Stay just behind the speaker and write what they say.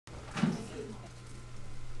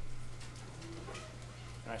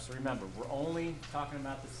All right, so remember, we're only talking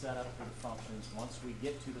about the setup for the functions. Once we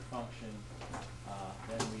get to the function,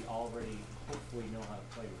 then we already hopefully know how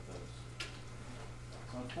to play with those.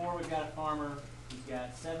 So in 4, we've got a farmer. He's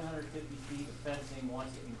got 750 feet of fencing,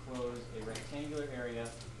 wants to enclose a rectangular area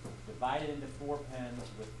divided into 4 pens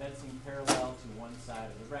with fencing parallel to one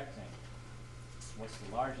side of the rectangle. What's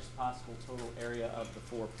the largest possible total area of the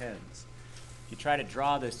 4 pens? If you try to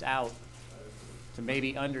draw this out to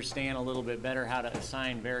maybe understand a little bit better how to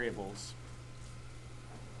assign variables.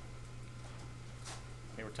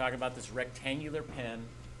 Okay, we're talking about this rectangular pen.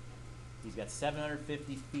 He's got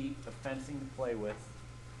 750 feet of fencing to play with.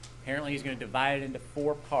 Apparently he's going to divide it into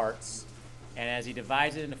 4 parts. And as he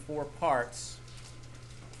divides it into 4 parts,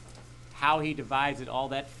 how he divides it, all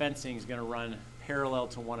that fencing is going to run parallel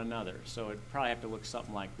to one another. So it'd probably have to look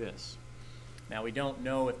something like this. Now we don't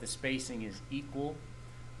know if the spacing is equal,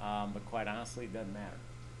 but quite honestly it doesn't matter.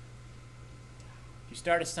 If you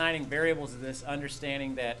start assigning variables to this,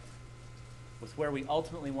 understanding that with where we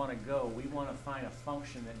ultimately want to go, we want to find a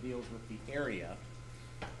function that deals with the area.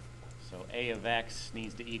 So a of x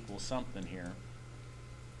needs to equal something here.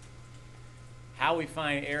 How we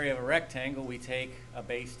find area of a rectangle, we take a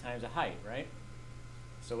base times a height, right?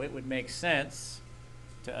 So it would make sense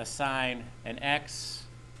to assign an x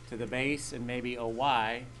to the base and maybe a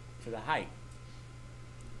y to the height.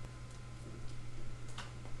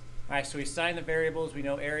 All right, so we assign the variables. We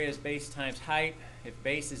know area is base times height. If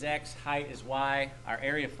base is x, height is y, our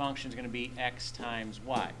area function is going to be x times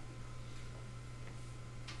y.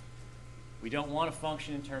 We don't want a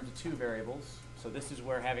function in terms of 2 variables, so this is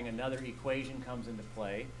where having another equation comes into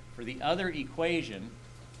play. For the other equation,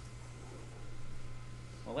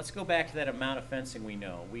 well, let's go back to that amount of fencing we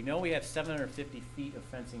know. We know we have 750 feet of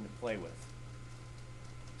fencing to play with.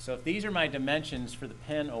 So if these are my dimensions for the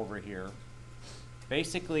pen over here,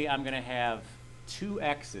 basically I'm going to have 2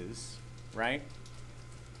 x's, right?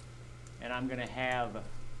 And I'm going to have,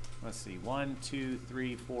 let's see, 1, 2,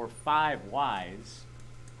 3, 4, 5 y's.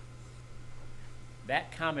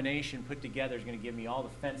 That combination put together is going to give me all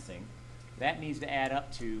the fencing. That needs to add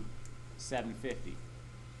up to 750.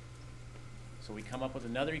 So we come up with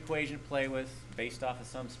another equation to play with based off of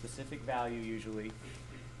some specific value usually.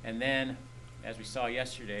 And then, as we saw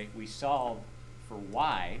yesterday, we solve for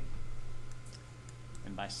y.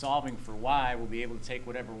 And by solving for y, we'll be able to take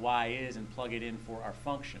whatever y is and plug it in for our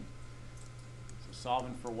function. So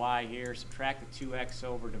solving for y here, subtract the 2x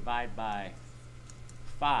over, divide by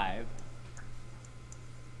 5.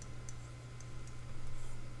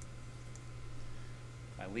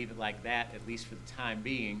 If I leave it like that, at least for the time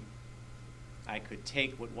being, I could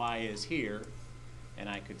take what y is here and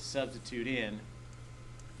I could substitute in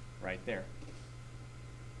right there.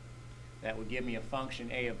 That would give me a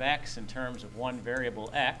function a of x in terms of one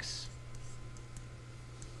variable x.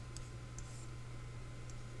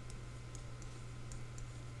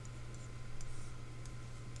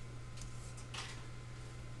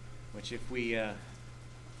 Which if we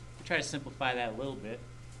try to simplify that a little bit,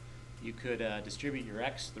 you could distribute your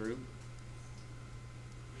x through.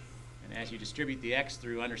 And as you distribute the x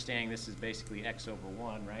through, understanding this is basically x over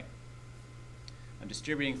 1, right? I'm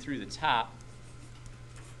distributing through the top.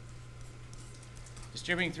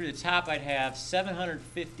 Distributing through the top, I'd have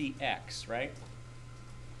 750x, right?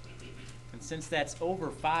 And since that's over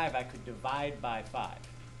 5, I could divide by 5. So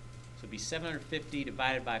it'd be 750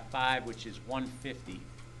 divided by 5, which is 150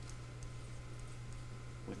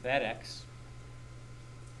 with that x.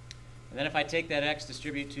 And then if I take that x,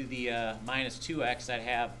 distribute to the minus 2x, I'd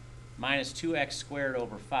have minus 2x squared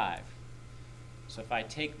over 5. So if I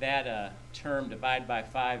take that term, divide by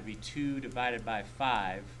 5, it'd be 2 divided by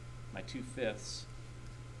 5, my 2/5,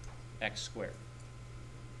 x squared.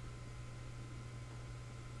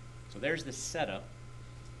 So there's the setup.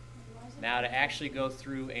 Now to actually go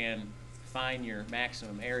through and find your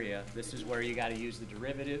maximum area, this is where you got to use the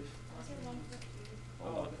derivative.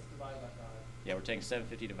 Hold on. Yeah, we're taking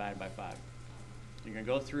 750 divided by 5. You're going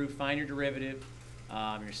to go through, find your derivative.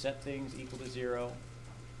 You're going to set things equal to 0.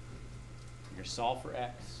 You're going to solve for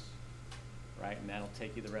x, right? And that'll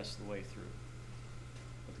take you the rest of the way through.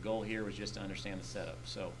 But the goal here was just to understand the setup.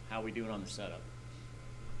 So how are we doing on the setup?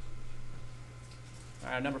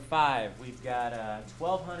 All right, number 5. We've got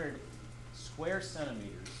 1,200 square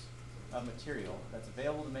centimeters of material that's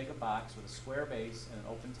available to make a box with a square base and an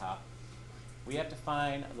open top. We have to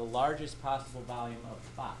find the largest possible volume of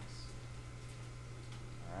the box.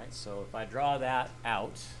 All right, so if I draw that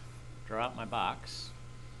out, draw out my box.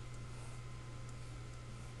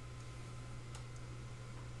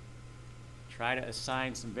 Try to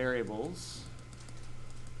assign some variables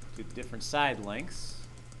to different side lengths.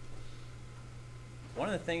 one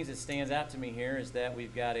of the things that stands out to me here is that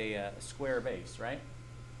we've got a square base, right?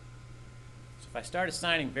 So if I start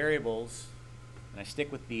assigning variables, and I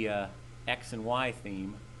stick with the x and y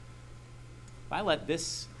theme, if I let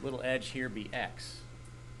this little edge here be x,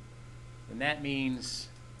 then that means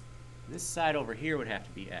this side over here would have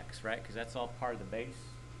to be x, right? Because that's all part of the base.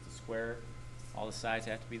 It's a square. All the sides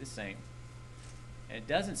have to be the same. And it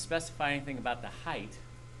doesn't specify anything about the height,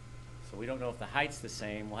 so we don't know if the height's the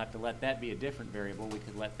same. We'll have to let that be a different variable. We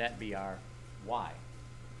could let that be our y.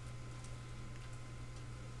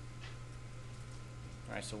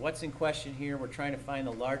 All right, so what's in question here? We're trying to find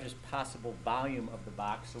the largest possible volume of the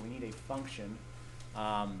box, so we need a function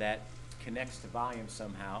that connects to volume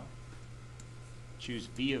somehow. Choose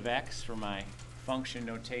v of x for my function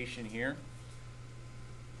notation here.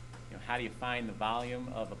 You know, how do you find the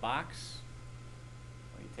volume of a box?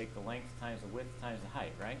 Well, you take the length times the width times the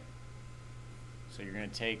height, right? So you're going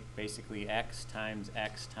to take basically x times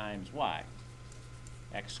y.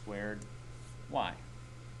 X squared y.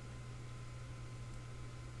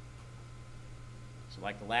 So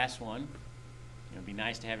like the last one, it'd be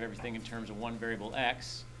nice to have everything in terms of one variable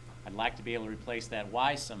x. I'd like to be able to replace that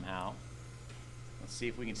y somehow. Let's see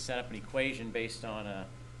if we can set up an equation based on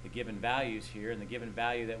the given values here. And the given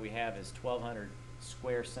value that we have is 1,200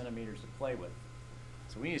 square centimeters to play with.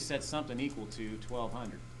 So we need to set something equal to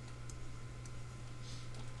 1,200.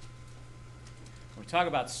 When we talk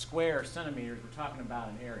about square centimeters, we're talking about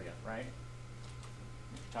an area, right?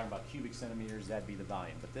 If we're talking about cubic centimeters, that'd be the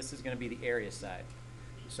volume. But this is going to be the area side.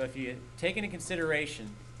 So if you take into consideration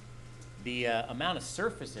the amount of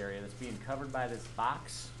surface area that's being covered by this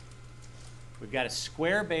box, we've got a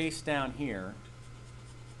square base down here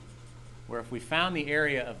where if we found the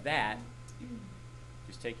area of that,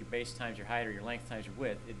 just take your base times your height or your length times your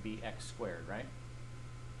width, it'd be x squared, right?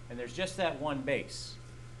 And there's just that one base.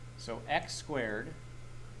 So x squared,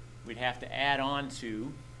 we'd have to add on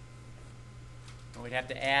to,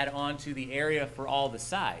 the area for all the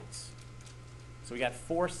sides. So we got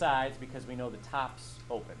 4 sides because we know the top's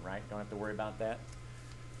open, right? Don't have to worry about that.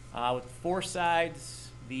 With 4 sides,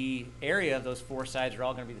 the area of those 4 sides are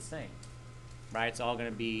all going to be the same, right? It's all going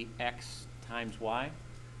to be x times y.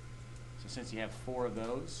 So since you have 4 of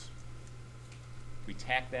those, we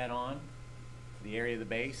tack that on to the area of the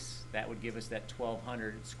base. That would give us that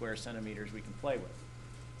 1,200 square centimeters we can play with.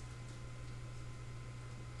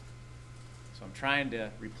 So I'm trying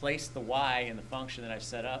to replace the y in the function that I've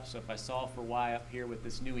set up. So if I solve for y up here with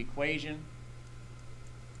this new equation,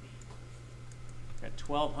 I've got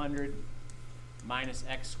 1,200 minus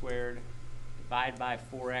x squared, divide by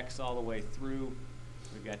 4x all the way through.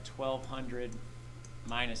 We've got 1,200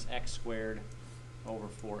 minus x squared over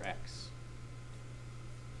 4x.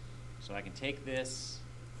 So I can take this,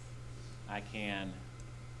 I can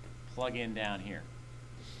plug in down here.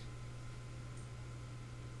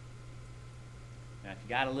 Now if you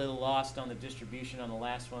got a little lost on the distribution on the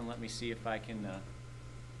last one, let me see if I can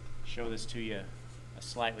show this to you a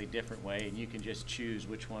slightly different way, and you can just choose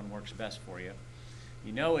which one works best for you.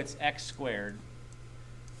 You know it's x squared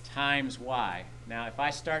times y. Now if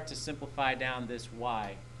I start to simplify down this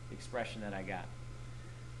y expression that I got,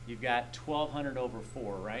 you've got 1,200 over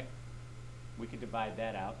 4, right? We could divide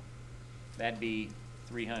that out. That'd be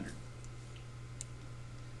 300.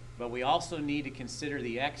 But we also need to consider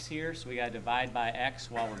the x here, so we got to divide by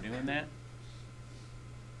x while we're doing that.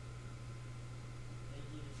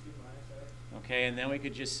 Okay, and then we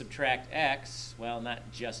could just subtract x. Well,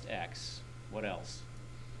 not just x. What else?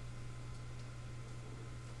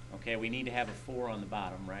 Okay, we need to have a 4 on the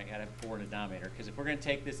bottom, right? Got to have 4 in the denominator. Because if we're going to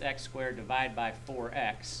take this x squared, divide by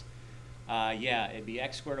 4x, yeah, it'd be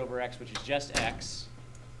x squared over x, which is just x.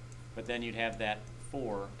 But then you'd have that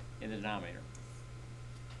 4 in the denominator.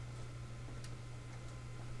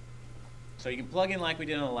 So you can plug in like we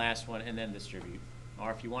did on the last one and then distribute. Or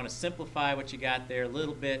if you want to simplify what you got there a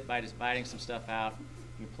little bit by just dividing some stuff out,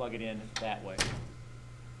 you can plug it in that way.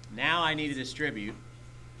 Now I need to distribute.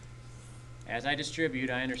 As I distribute,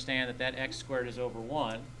 I understand that that x squared is over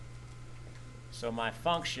 1. So my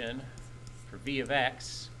function for v of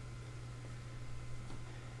x,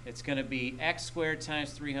 it's going to be x squared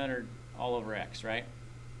times 300 all over x, right?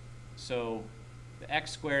 So the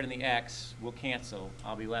x squared and the x will cancel.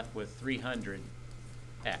 I'll be left with 300x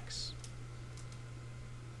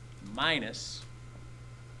minus,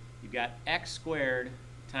 you've got x squared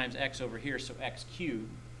times x over here, so x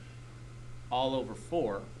cubed all over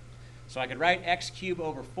 4. So I could write x cubed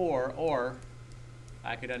over 4, or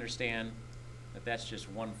I could understand that that's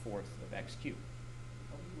just 1/4 of x cubed.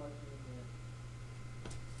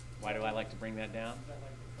 Why do I like to bring that down?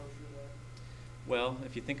 Well,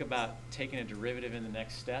 if you think about taking a derivative in the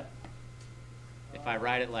next step, if I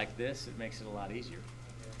write it like this, it makes it a lot easier.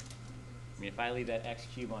 I mean, if I leave that x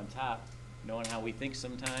cubed on top, knowing how we think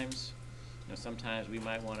sometimes, sometimes we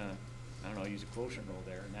might want to, I don't know, use a quotient rule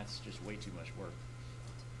there, and that's just way too much work.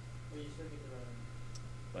 Well, you still get the right answer.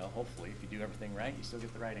 Well, hopefully, if you do everything right, you still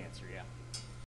get the right answer, yeah.